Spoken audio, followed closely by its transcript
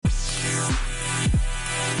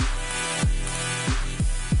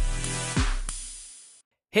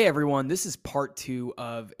Hey everyone, this is part two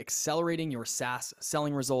of accelerating your SaaS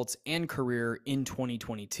selling results and career in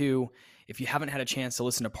 2022. If you haven't had a chance to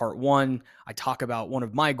listen to part one, I talk about one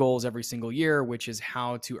of my goals every single year, which is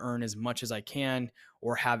how to earn as much as I can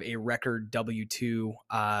or have a record W-2,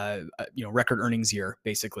 record earnings year,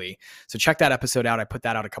 basically. So check that episode out. I put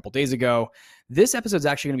that out a couple days ago. This episode is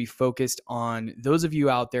actually going to be focused on those of you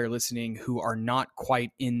out there listening who are not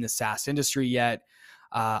quite in the SaaS industry yet.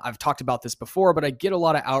 I've talked about this before, but I get a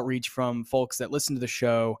lot of outreach from folks that listen to the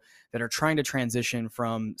show that are trying to transition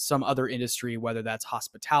from some other industry, whether that's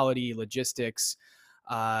hospitality, logistics,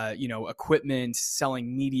 equipment,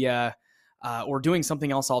 selling media, or doing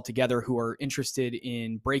something else altogether, who are interested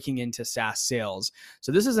in breaking into SaaS sales.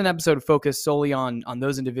 So this is an episode focused solely on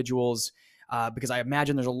those individuals. Because I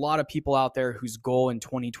imagine there's a lot of people out there whose goal in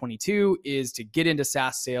 2022 is to get into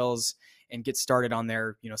SaaS sales and get started on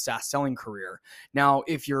their SaaS selling career. Now,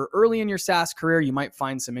 if you're early in your SaaS career, you might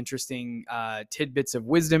find some interesting tidbits of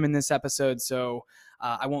wisdom in this episode. So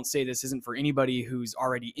I won't say this isn't for anybody who's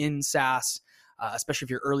already in SaaS. Especially if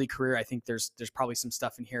you're early career, I think there's probably some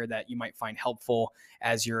stuff in here that you might find helpful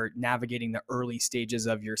as you're navigating the early stages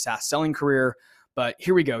of your SaaS selling career. But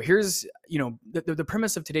here we go. Here's, the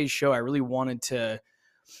premise of today's show. I wanted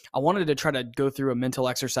to try to go through a mental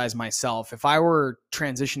exercise myself. If I were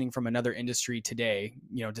transitioning from another industry today,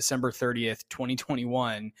 December 30th,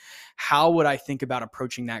 2021, how would I think about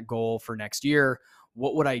approaching that goal for next year?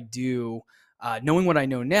 What would I do? Knowing what I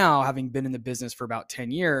know now, having been in the business for about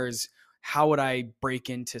 10 years, how would I break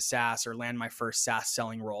into SaaS or land my first SaaS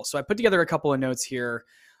selling role? So I put together a couple of notes here.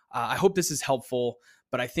 I hope this is helpful,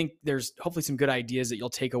 but I think there's hopefully some good ideas that you'll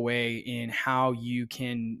take away in how you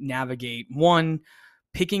can navigate, one,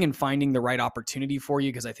 picking and finding the right opportunity for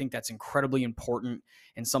you, because I think that's incredibly important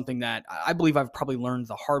and something that I believe I've probably learned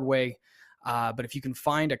the hard way. But if you can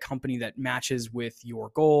find a company that matches with your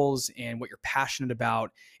goals and what you're passionate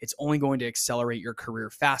about, it's only going to accelerate your career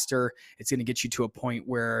faster. It's going to get you to a point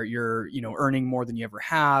where you're, earning more than you ever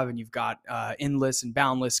have, and you've got endless and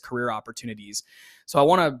boundless career opportunities. So I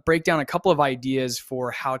want to break down a couple of ideas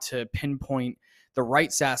for how to pinpoint the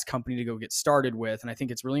right SaaS company to go get started with. And I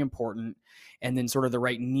think it's really important. And then sort of the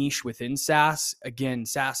right niche within SaaS. Again,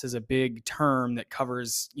 SaaS is a big term that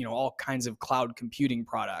covers, all kinds of cloud computing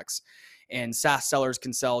products. And SaaS sellers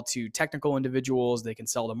can sell to technical individuals, they can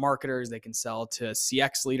sell to marketers, they can sell to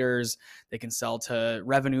CX leaders, they can sell to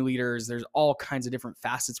revenue leaders. There's all kinds of different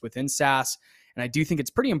facets within SaaS. And I do think it's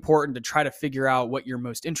pretty important to try to figure out what you're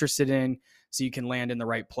most interested in so you can land in the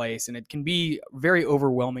right place. And it can be very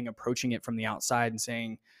overwhelming approaching it from the outside and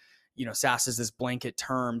saying, SaaS is this blanket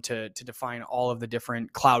term to define all of the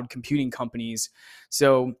different cloud computing companies.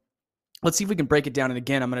 So let's see if we can break it down. And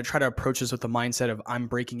again, I'm going to try to approach this with the mindset of I'm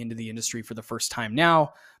breaking into the industry for the first time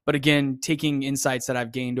now. But again, taking insights that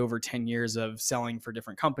I've gained over 10 years of selling for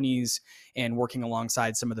different companies and working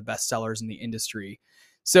alongside some of the best sellers in the industry.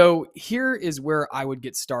 So here is where I would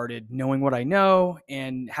get started, knowing what I know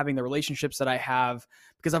and having the relationships that I have,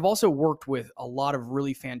 because I've also worked with a lot of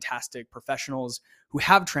really fantastic professionals who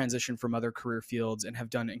have transitioned from other career fields and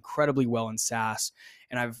have done incredibly well in SaaS.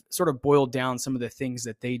 And I've sort of boiled down some of the things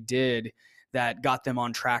that they did that got them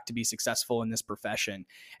on track to be successful in this profession.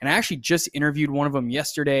 And I actually just interviewed one of them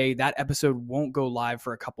yesterday. That episode won't go live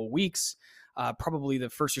for a couple weeks. Probably the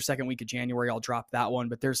first or second week of January, I'll drop that one.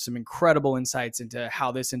 But there's some incredible insights into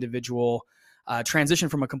how this individual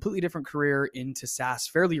transitioned from a completely different career into SaaS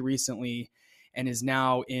fairly recently, and is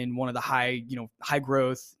now in one of the high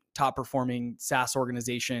growth, top performing SaaS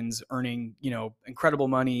organizations, earning, incredible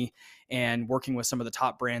money and working with some of the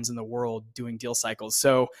top brands in the world doing deal cycles.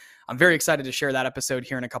 So I'm very excited to share that episode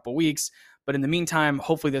here in a couple of weeks. But in the meantime,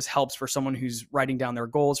 hopefully this helps for someone who's writing down their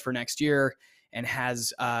goals for next year and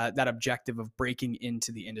has that objective of breaking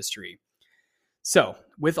into the industry. So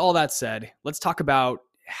with all that said, let's talk about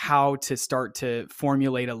how to start to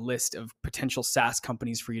formulate a list of potential SaaS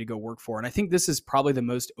companies for you to go work for. And I think this is probably the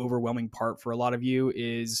most overwhelming part for a lot of you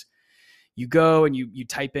is you go and you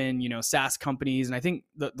type in, SaaS companies. And I think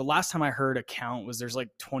the last time I heard a count was there's like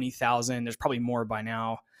 20,000. There's probably more by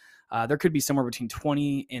now. There could be somewhere between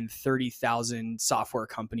 20 and 30,000 software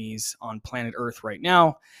companies on planet Earth right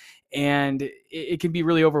now. And it can be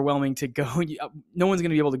really overwhelming to go. No one's going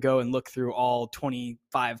to be able to go and look through all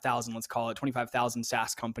 25,000, let's call it 25,000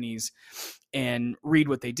 SaaS companies and read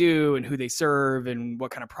what they do and who they serve and what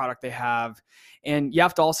kind of product they have. And you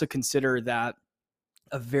have to also consider that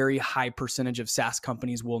a very high percentage of SaaS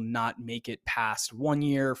companies will not make it past 1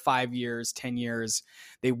 year, 5 years, 10 years.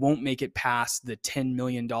 They won't make it past the $10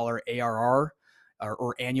 million ARR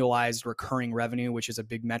or annualized recurring revenue, which is a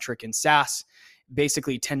big metric in SaaS.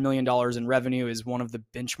 Basically, $10 million in revenue is one of the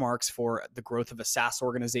benchmarks for the growth of a SaaS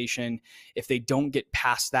organization. If they don't get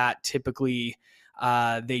past that, typically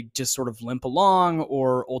they just sort of limp along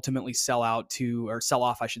or ultimately sell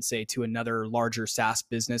off, I should say, to another larger SaaS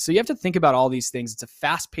business. So you have to think about all these things. It's a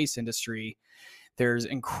fast-paced industry. There's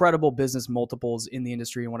incredible business multiples in the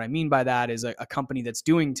industry. And what I mean by that is a company that's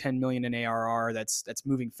doing 10 million in ARR that's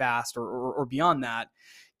moving fast or beyond that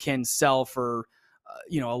can sell for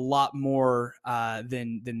a lot more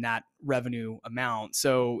than that revenue amount.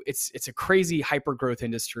 So it's a crazy hyper growth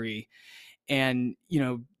industry, and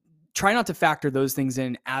try not to factor those things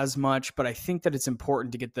in as much. But I think that it's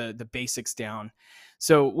important to get the basics down.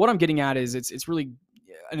 So what I'm getting at is it's really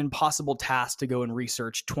an impossible task to go and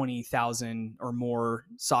research 20,000 or more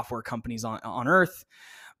software companies on Earth.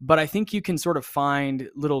 But I think you can sort of find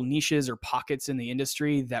little niches or pockets in the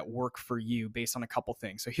industry that work for you based on a couple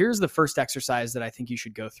things. So here's the first exercise that I think you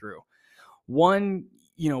should go through. One,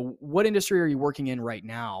 what industry are you working in right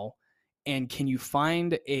now? And can you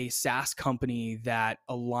find a SaaS company that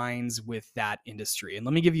aligns with that industry? And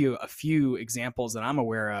let me give you a few examples that I'm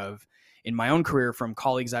aware of in my own career from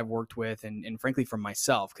colleagues I've worked with and frankly from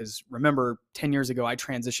myself. Because remember, 10 years ago, I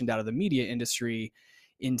transitioned out of the media industry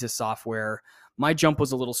into software. My jump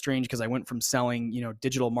was a little strange because I went from selling,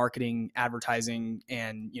 digital marketing, advertising,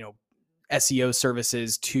 and, SEO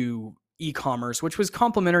services to e-commerce, which was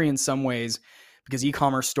complementary in some ways because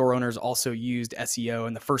e-commerce store owners also used SEO.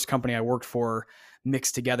 And the first company I worked for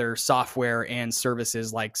mixed together software and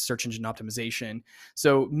services like search engine optimization.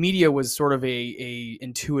 So media was sort of a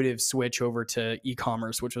intuitive switch over to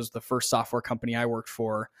e-commerce, which was the first software company I worked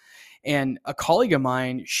for. And a colleague of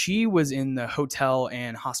mine, she was in the hotel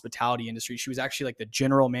and hospitality industry. She was actually like the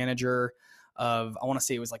general manager of, I want to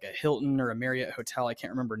say it was like a Hilton or a Marriott hotel. I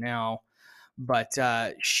can't remember now. But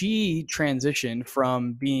she transitioned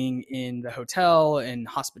from being in the hotel and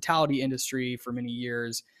hospitality industry for many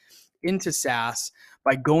years into SaaS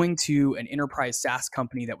by going to an enterprise SaaS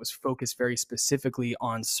company that was focused very specifically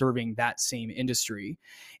on serving that same industry.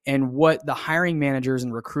 And what the hiring managers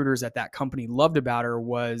and recruiters at that company loved about her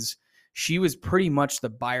was she was pretty much the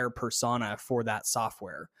buyer persona for that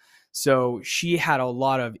software. So she had a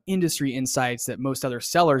lot of industry insights that most other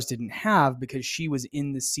sellers didn't have because she was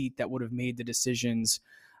in the seat that would have made the decisions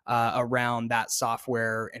around that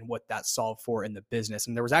software and what that solved for in the business.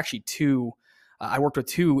 And there was actually I worked with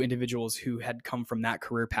two individuals who had come from that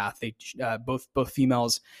career path. They both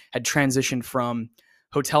females had transitioned from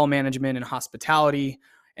hotel management and hospitality.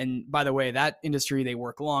 And by the way, that industry, they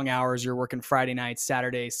work long hours. You're working Friday night,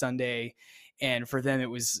 Saturday, Sunday. And for them, it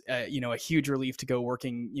was, a huge relief to go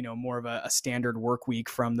working, more of a standard work week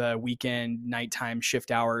from the weekend, nighttime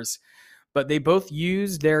shift hours. But they both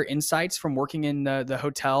used their insights from working in the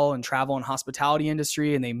hotel and travel and hospitality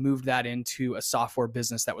industry, and they moved that into a software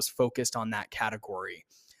business that was focused on that category.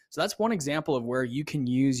 So that's one example of where you can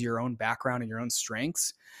use your own background and your own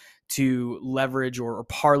strengths to leverage or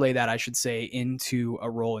parlay that, I should say, into a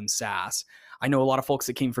role in SaaS. I know a lot of folks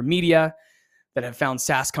that came from media that have found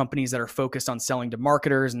SaaS companies that are focused on selling to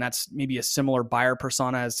marketers, and that's maybe a similar buyer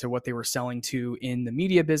persona as to what they were selling to in the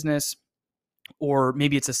media business. Or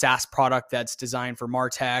maybe it's a SaaS product that's designed for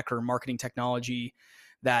MarTech or marketing technology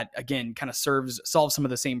that, again, kind of solves some of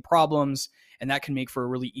the same problems. And that can make for a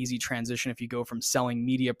really easy transition if you go from selling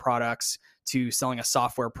media products to selling a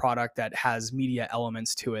software product that has media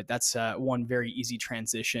elements to it. That's one very easy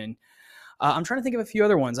transition. I'm trying to think of a few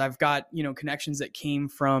other ones. I've got, connections that came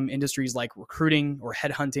from industries like recruiting or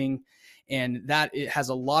headhunting, and that it has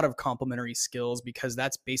a lot of complementary skills because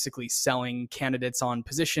that's basically selling candidates on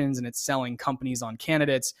positions and it's selling companies on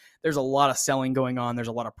candidates. There's a lot of selling going on. There's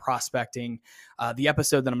a lot of prospecting. The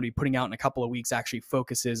episode that I'm going to be putting out in a couple of weeks actually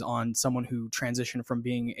focuses on someone who transitioned from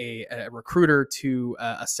being a recruiter to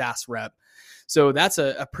a SaaS rep. So that's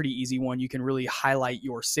a pretty easy one. You can really highlight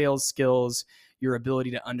your sales skills, your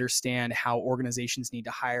ability to understand how organizations need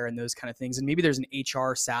to hire and those kind of things. And maybe there's an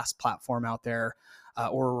HR SaaS platform out there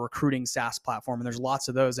or a recruiting SaaS platform. And there's lots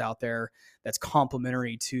of those out there that's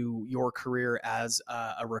complementary to your career as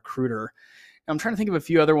a recruiter. Now, I'm trying to think of a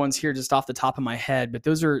few other ones here just off the top of my head, but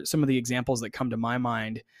those are some of the examples that come to my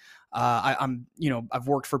mind. I've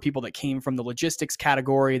worked for people that came from the logistics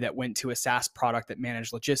category that went to a SaaS product that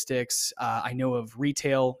managed logistics. I know of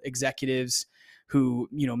retail executives who,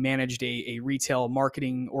 managed a retail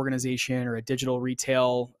marketing organization or a digital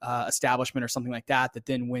retail establishment or something like that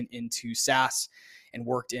then went into SaaS and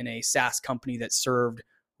worked in a SaaS company that served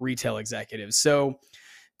retail executives. So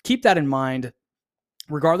keep that in mind.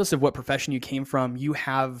 regardless of what profession you came from, you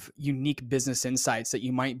have unique business insights that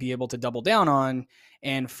you might be able to double down on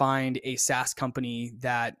and find a SaaS company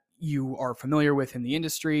that you are familiar with in the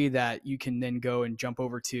industry that you can then go and jump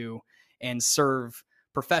over to and serve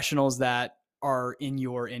professionals that are in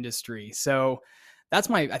your industry. So that's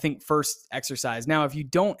my, I think, first exercise. Now, if you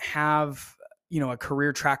don't have, a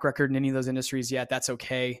career track record in any of those industries yet, that's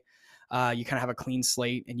okay. You kind of have a clean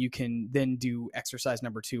slate, and you can then do exercise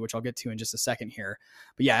number 2, which I'll get to in just a second here.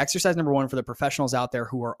 But yeah, exercise number 1 for the professionals out there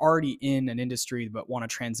who are already in an industry but want to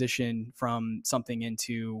transition from something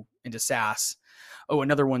into SaaS. Oh,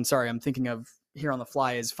 another one, sorry, I'm thinking of here on the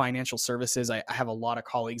fly, is financial services. I have a lot of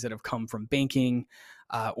colleagues that have come from banking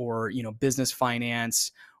or business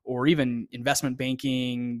finance, or even investment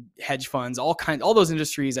banking, hedge funds, all those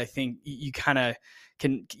industries. I think you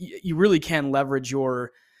really can leverage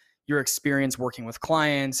your experience working with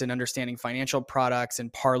clients and understanding financial products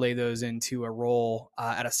and parlay those into a role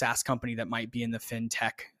at a SaaS company that might be in the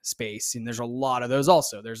fintech space. And there's a lot of those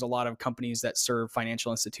also. There's a lot of companies that serve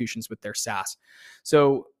financial institutions with their SaaS.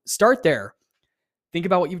 So start there. Think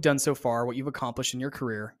about what you've done so far, what you've accomplished in your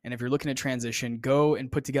career. And if you're looking to transition, go and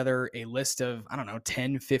put together a list of,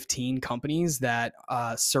 10, 15 companies that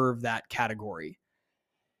serve that category.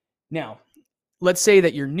 Now, let's say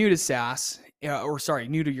that you're new to SaaS,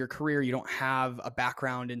 new to your career. You don't have a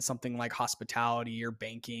background in something like hospitality or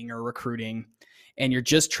banking or recruiting, and you're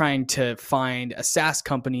just trying to find a SaaS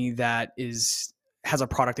company that has a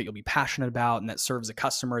product that you'll be passionate about and that serves a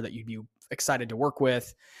customer that you'd be excited to work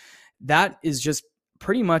with. That is just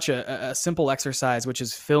pretty much a simple exercise, which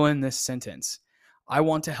is fill in this sentence. I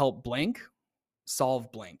want to help blank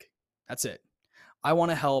solve blank. That's it. I want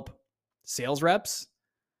to help sales reps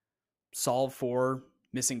solve for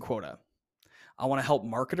missing quota. I want to help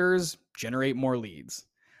marketers generate more leads.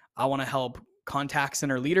 I want to help contact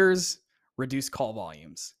center leaders reduce call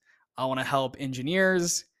volumes. I want to help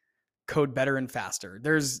engineers code better and faster.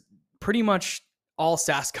 There's pretty much all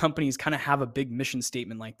SaaS companies kind of have a big mission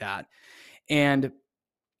statement like that. And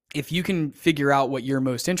if you can figure out what you're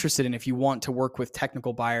most interested in, if you want to work with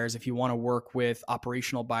technical buyers, if you want to work with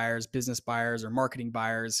operational buyers, business buyers, or marketing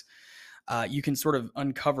buyers, you can sort of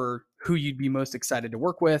uncover who you'd be most excited to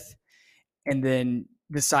work with, and then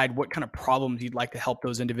decide what kind of problems you'd like to help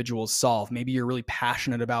those individuals solve. Maybe you're really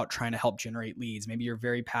passionate about trying to help generate leads. Maybe you're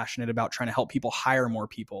very passionate about trying to help people hire more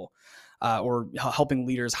people, or helping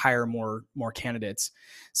leaders hire more candidates.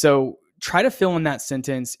 So try to fill in that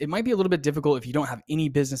sentence. It might be a little bit difficult if you don't have any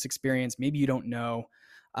business experience. Maybe you don't know,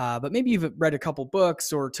 but maybe you've read a couple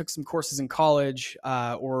books or took some courses in college,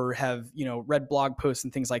 or have read blog posts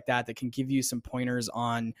and things like that that can give you some pointers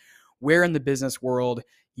on where in the business world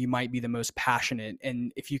you might be the most passionate.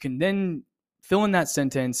 And if you can then fill in that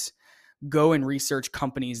sentence, go and research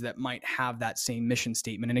companies that might have that same mission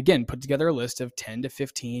statement. And again, put together a list of 10 to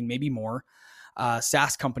 15, maybe more,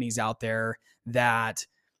 SaaS companies out there that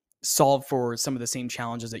solve for some of the same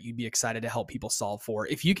challenges that you'd be excited to help people solve for.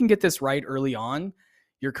 If you can get this right early on,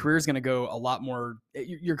 your career is going to go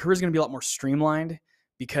your career is going to be a lot more streamlined,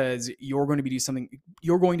 because you're going to be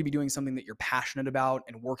doing something that you're passionate about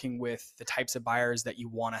and working with the types of buyers that you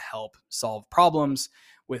want to help solve problems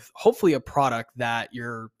with, hopefully a product that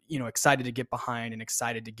you're, excited to get behind and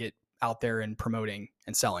excited to get out there and promoting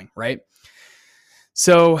and selling, right?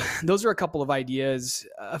 So those are a couple of ideas,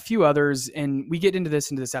 a few others, and we get into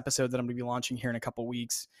this episode that I'm going to be launching here in a couple of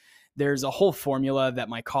weeks. There's a whole formula that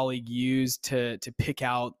my colleague used to pick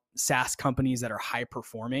out SaaS companies that are high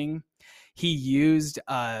performing. He used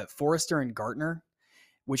Forrester and Gartner,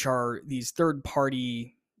 which are these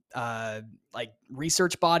third-party like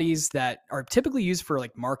research bodies that are typically used for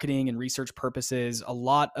like marketing and research purposes. A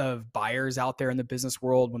lot of buyers out there in the business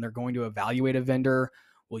world, when they're going to evaluate a vendor,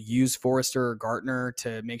 will use Forrester or Gartner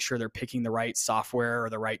to make sure they're picking the right software or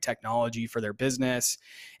the right technology for their business.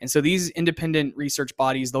 And so these independent research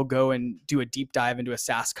bodies, they'll go and do a deep dive into a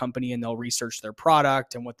SaaS company, and they'll research their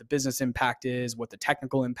product and what the business impact is, what the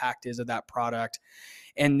technical impact is of that product.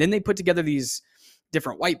 And then they put together these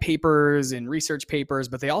different white papers and research papers,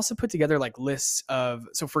 but they also put together like lists of,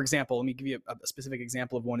 so for example, let me give you a specific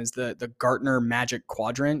example of one, is the Gartner Magic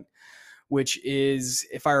Quadrant, which is,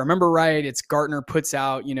 if I remember right, it's Gartner puts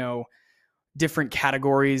out, different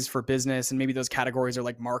categories for business. And maybe those categories are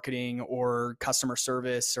like marketing or customer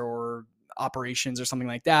service or operations or something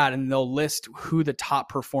like that. And they'll list who the top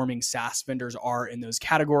performing SaaS vendors are in those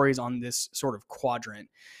categories on this sort of quadrant.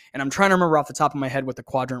 And I'm trying to remember off the top of my head what the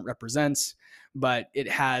quadrant represents, but it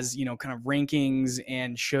has, kind of rankings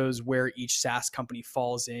and shows where each SaaS company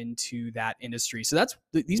falls into that industry. So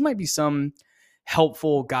these might be some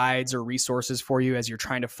helpful guides or resources for you as you're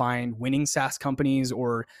trying to find winning SaaS companies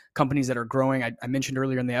or companies that are growing. I mentioned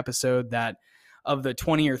earlier in the episode that of the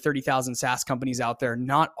 20 or 30,000 SaaS companies out there,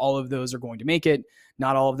 not all of those are going to make it.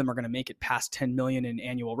 Not all of them are going to make it past 10 million in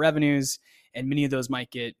annual revenues. And many of those might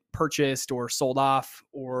get purchased or sold off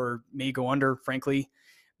or may go under, frankly,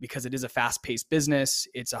 because it is a fast-paced business.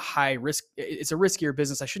 It's a high risk. It's a riskier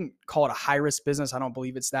business. I shouldn't call it a high-risk business. I don't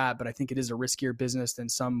believe it's that, but I think it is a riskier business than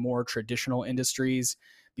some more traditional industries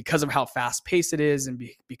because of how fast-paced it is and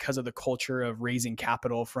because of the culture of raising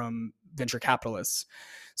capital from venture capitalists.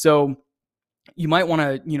 So you might want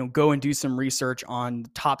to, go and do some research on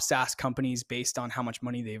top SaaS companies based on how much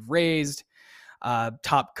money they've raised,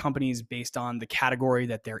 top companies based on the category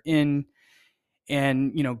that they're in.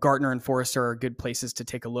 And, Gartner and Forrester are good places to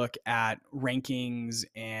take a look at rankings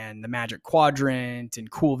and the Magic Quadrant and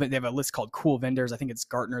they have a list called Cool Vendors. I think it's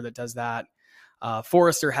Gartner that does that.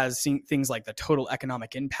 Forrester has things like the total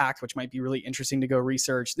economic impact, which might be really interesting to go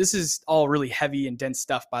research. This is all really heavy and dense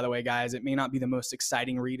stuff, by the way, guys. It may not be the most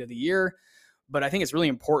exciting read of the year, but I think it's really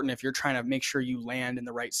important if you're trying to make sure you land in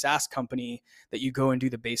the right SaaS company that you go and do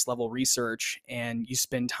the base level research and you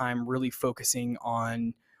spend time really focusing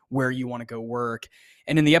on where you want to go work.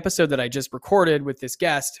 And in the episode that I just recorded with this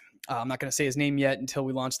guest, I'm not going to say his name yet until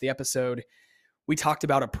we launch the episode. We talked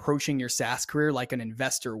about approaching your SaaS career like an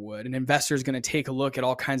investor would. An investor is going to take a look at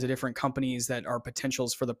all kinds of different companies that are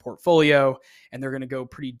potentials for the portfolio, and they're going to go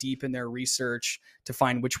pretty deep in their research to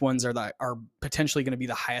find which ones are potentially going to be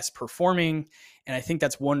the highest performing. And I think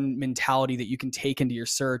that's one mentality that you can take into your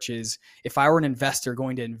search is, if I were an investor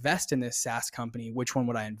going to invest in this SaaS company, which one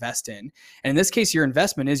would I invest in? And in this case, your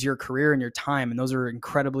investment is your career and your time, and those are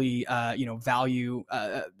incredibly, valuable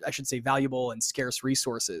and scarce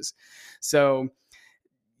resources. So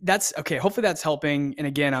that's okay. Hopefully that's helping. And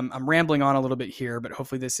again, I'm rambling on a little bit here, but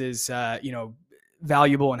hopefully this is,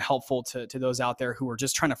 valuable and helpful to those out there who are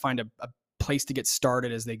just trying to find a place to get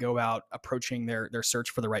started as they go out approaching their search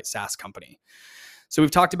for the right SaaS company. So we've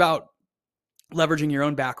talked about leveraging your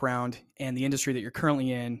own background and the industry that you're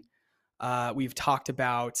currently in. We've talked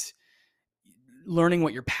about learning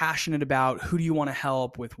what you're passionate about, who do you want to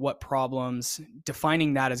help with what problems.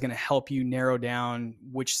 Defining that is going to help you narrow down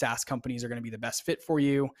which SaaS companies are going to be the best fit for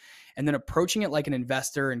you. And then approaching it like an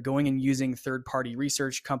investor and going and using third-party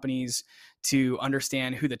research companies to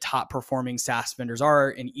understand who the top performing SaaS vendors are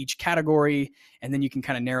in each category. And then you can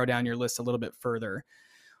kind of narrow down your list a little bit further.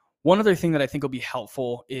 One other thing that I think will be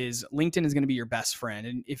helpful is LinkedIn is going to be your best friend.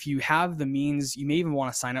 And if you have the means, you may even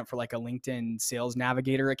want to sign up for like a LinkedIn Sales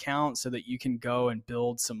Navigator account so that you can go and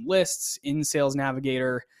build some lists in Sales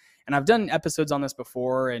Navigator. And I've done episodes on this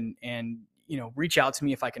before, and reach out to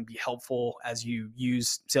me if I can be helpful as you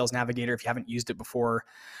use Sales Navigator if you haven't used it before.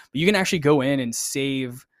 But you can actually go in and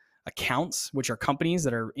save accounts, which are companies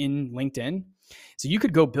that are in LinkedIn. So you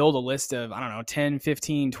could go build a list of, 10,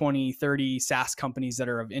 15, 20, 30 SaaS companies that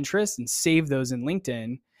are of interest and save those in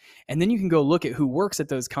LinkedIn. And then you can go look at who works at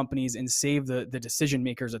those companies and save the decision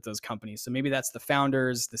makers at those companies. So maybe that's the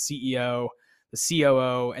founders, the CEO, the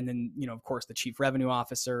COO, and then, of course, the chief revenue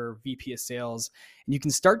officer, VP of sales. And you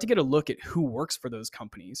can start to get a look at who works for those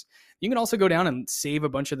companies. You can also go down and save a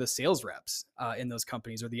bunch of the sales reps in those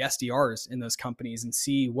companies or the SDRs in those companies and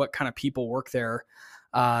see what kind of people work there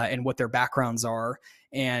and what their backgrounds are.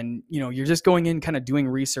 And, you're just going in kind of doing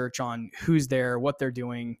research on who's there, what they're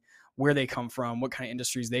doing, where they come from, what kind of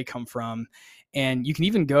industries they come from. And you can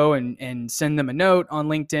even go and send them a note on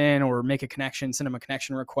LinkedIn or make a connection, send them a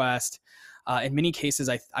connection request. In many cases,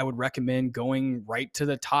 I would recommend going right to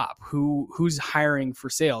the top. Who's hiring for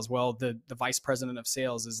sales? Well, the vice president of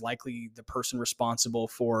sales is likely the person responsible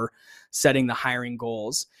for setting the hiring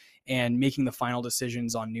goals and making the final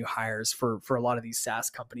decisions on new hires for a lot of these SaaS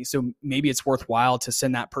companies. So maybe it's worthwhile to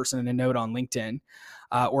send that person a note on LinkedIn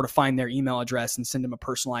or to find their email address and send them a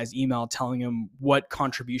personalized email telling them what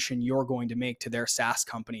contribution you're going to make to their SaaS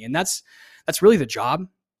company. And that's really the job.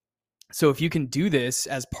 So if you can do this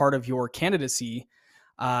as part of your candidacy,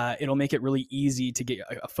 it'll make it really easy to get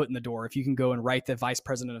a foot in the door. If you can go and write the vice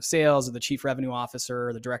president of sales or the chief revenue officer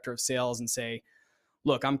or the director of sales and say,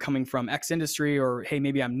 look, I'm coming from X industry, or, hey,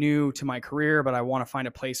 maybe I'm new to my career, but I want to find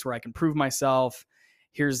a place where I can prove myself.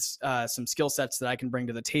 Here's some skill sets that I can bring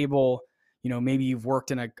to the table. Maybe you've worked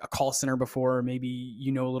in a call center before. Maybe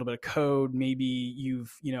you know a little bit of code. Maybe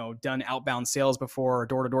you've, done outbound sales before or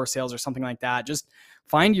door-to-door sales or something like that. Just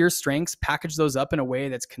find your strengths, package those up in a way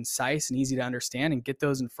that's concise and easy to understand, and get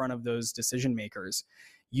those in front of those decision makers.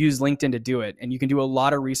 Use LinkedIn to do it. And you can do a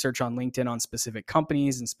lot of research on LinkedIn on specific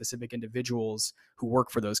companies and specific individuals who work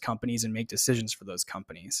for those companies and make decisions for those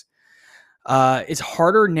companies. It's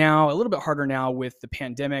harder now, a little bit harder now with the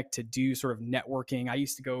pandemic to do sort of networking. I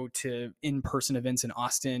used to go to in-person events in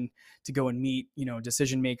Austin to go and meet,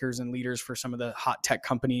 decision makers and leaders for some of the hot tech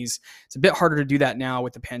companies. It's a bit harder to do that now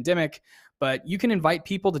with the pandemic, but you can invite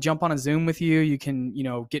people to jump on a Zoom with you. You can,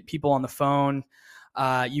 get people on the phone.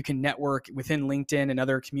 You can network within LinkedIn and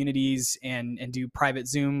other communities and do private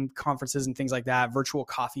Zoom conferences and things like that. Virtual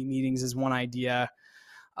coffee meetings is one idea.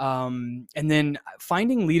 And then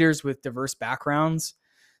finding leaders with diverse backgrounds.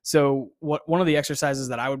 So one of the exercises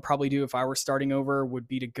that I would probably do if I were starting over would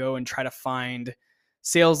be to go and try to find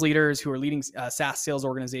sales leaders who are leading SaaS sales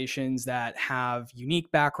organizations that have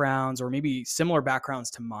unique backgrounds or maybe similar backgrounds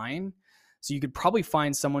to mine. So you could probably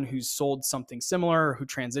find someone who's sold something similar, who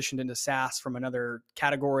transitioned into SaaS from another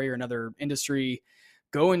category or another industry.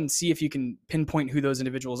 Go and see if you can pinpoint who those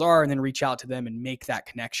individuals are and then reach out to them and make that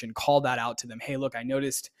connection. Call that out to them. Hey, look, I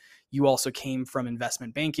noticed you also came from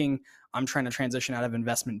investment banking. I'm trying to transition out of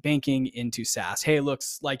investment banking into SaaS. Hey,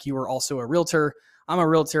 looks like you were also a realtor. I'm a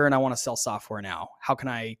realtor and I want to sell software now. How can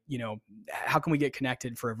how can we get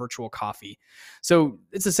connected for a virtual coffee? So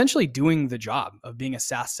it's essentially doing the job of being a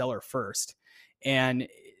SaaS seller first. And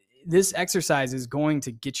this exercise is going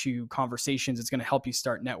to get you conversations. It's going to help you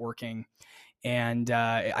start networking. And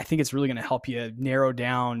I think it's really going to help you narrow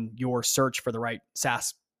down your search for the right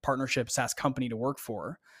SaaS partnership, SaaS company to work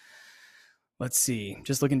for. Let's see,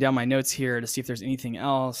 just looking down my notes here to see if there's anything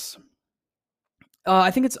else.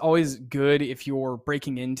 I think it's always good if you're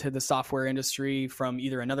breaking into the software industry from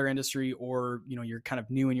either another industry or, you're kind of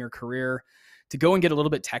new in your career, to go and get a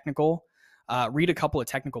little bit technical. Read a couple of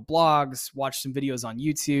technical blogs, watch some videos on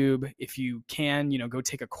YouTube. If you can, go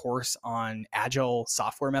take a course on agile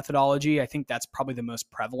software methodology. I think that's probably the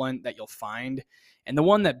most prevalent that you'll find, and the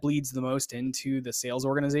one that bleeds the most into the sales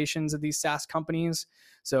organizations of these SaaS companies.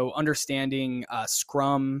 So understanding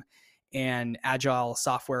Scrum and agile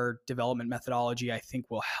software development methodology, I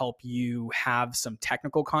think, will help you have some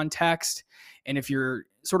technical context. And if you're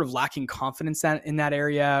sort of lacking confidence in that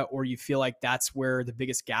area, or you feel like that's where the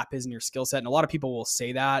biggest gap is in your skill set, and a lot of people will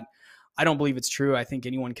say that, I don't believe it's true. I think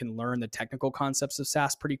anyone can learn the technical concepts of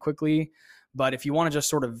SaaS pretty quickly. But if you want to just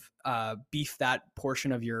sort of beef that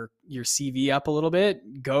portion of your CV up a little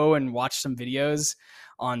bit, go and watch some videos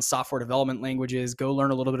on software development languages. Go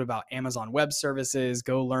learn a little bit about Amazon Web Services.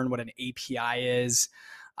 Go learn what an API is.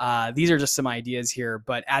 These are just some ideas here,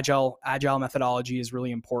 but agile methodology is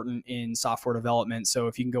really important in software development. So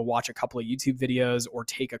if you can go watch a couple of YouTube videos or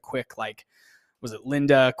take a quick, was it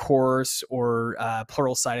Lynda course or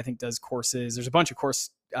Pluralsight, I think, does courses. There's a bunch of course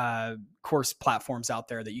platforms out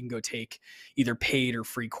there that you can go take either paid or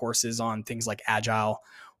free courses on things like agile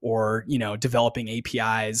or, developing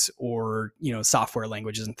APIs or, software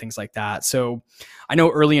languages and things like that. So I know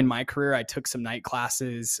early in my career, I took some night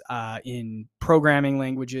classes in programming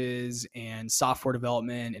languages and software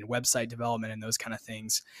development and website development and those kind of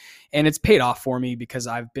things. And it's paid off for me because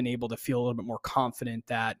I've been able to feel a little bit more confident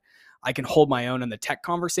that I can hold my own in the tech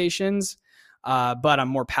conversations, but I'm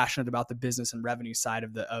more passionate about the business and revenue side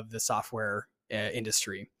of the software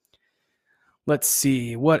industry. Let's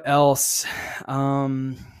see what else.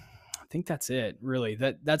 I think that's it. Really,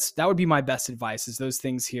 that would be my best advice. Is those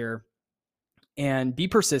things here, and be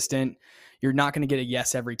persistent. You're not going to get a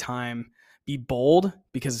yes every time. Be bold,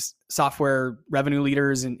 because software revenue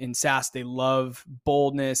leaders in SaaS, they love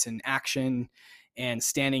boldness and action and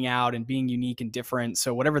standing out and being unique and different.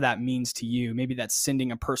 So whatever that means to you, maybe that's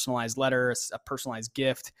sending a personalized letter, a personalized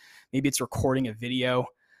gift. Maybe it's recording a video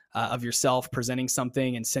of yourself presenting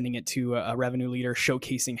something and sending it to a revenue leader,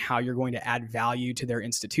 showcasing how you're going to add value to their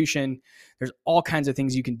institution. There's all kinds of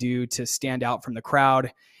things you can do to stand out from the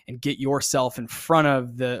crowd and get yourself in front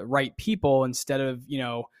of the right people instead of,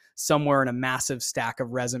 somewhere in a massive stack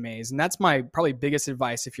of resumes. And that's my probably biggest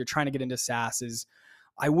advice if you're trying to get into SaaS is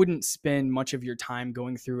I wouldn't spend much of your time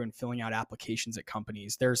going through and filling out applications at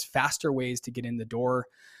companies. There's faster ways to get in the door.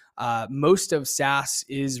 Most of SaaS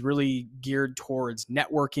is really geared towards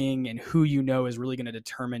networking, and who is really going to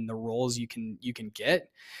determine the roles you can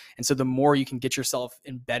get. And so the more you can get yourself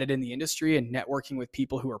embedded in the industry and networking with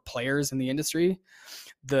people who are players in the industry,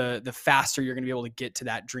 the faster you're going to be able to get to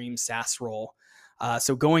that dream SaaS role.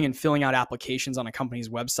 So going and filling out applications on a company's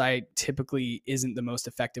website typically isn't the most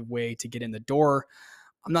effective way to get in the door.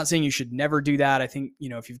 I'm not saying you should never do that. I think,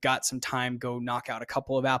 if you've got some time, go knock out a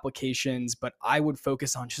couple of applications, but I would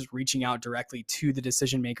focus on just reaching out directly to the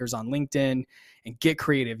decision makers on LinkedIn and get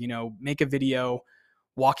creative. Make a video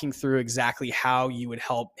walking through exactly how you would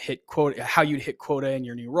hit quota in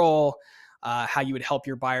your new role. how you would help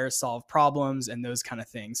your buyers solve problems and those kind of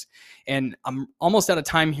things. And I'm almost out of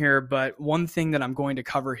time here, but one thing that I'm going to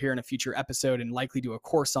cover here in a future episode and likely do a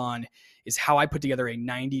course on is how I put together a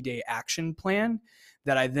 90-day action plan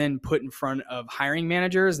that I then put in front of hiring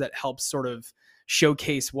managers that helps sort of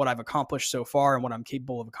showcase what I've accomplished so far and what I'm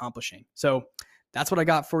capable of accomplishing. So that's what I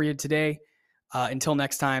got for you today. Until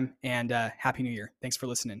next time, and Happy New Year. Thanks for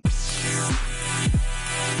listening.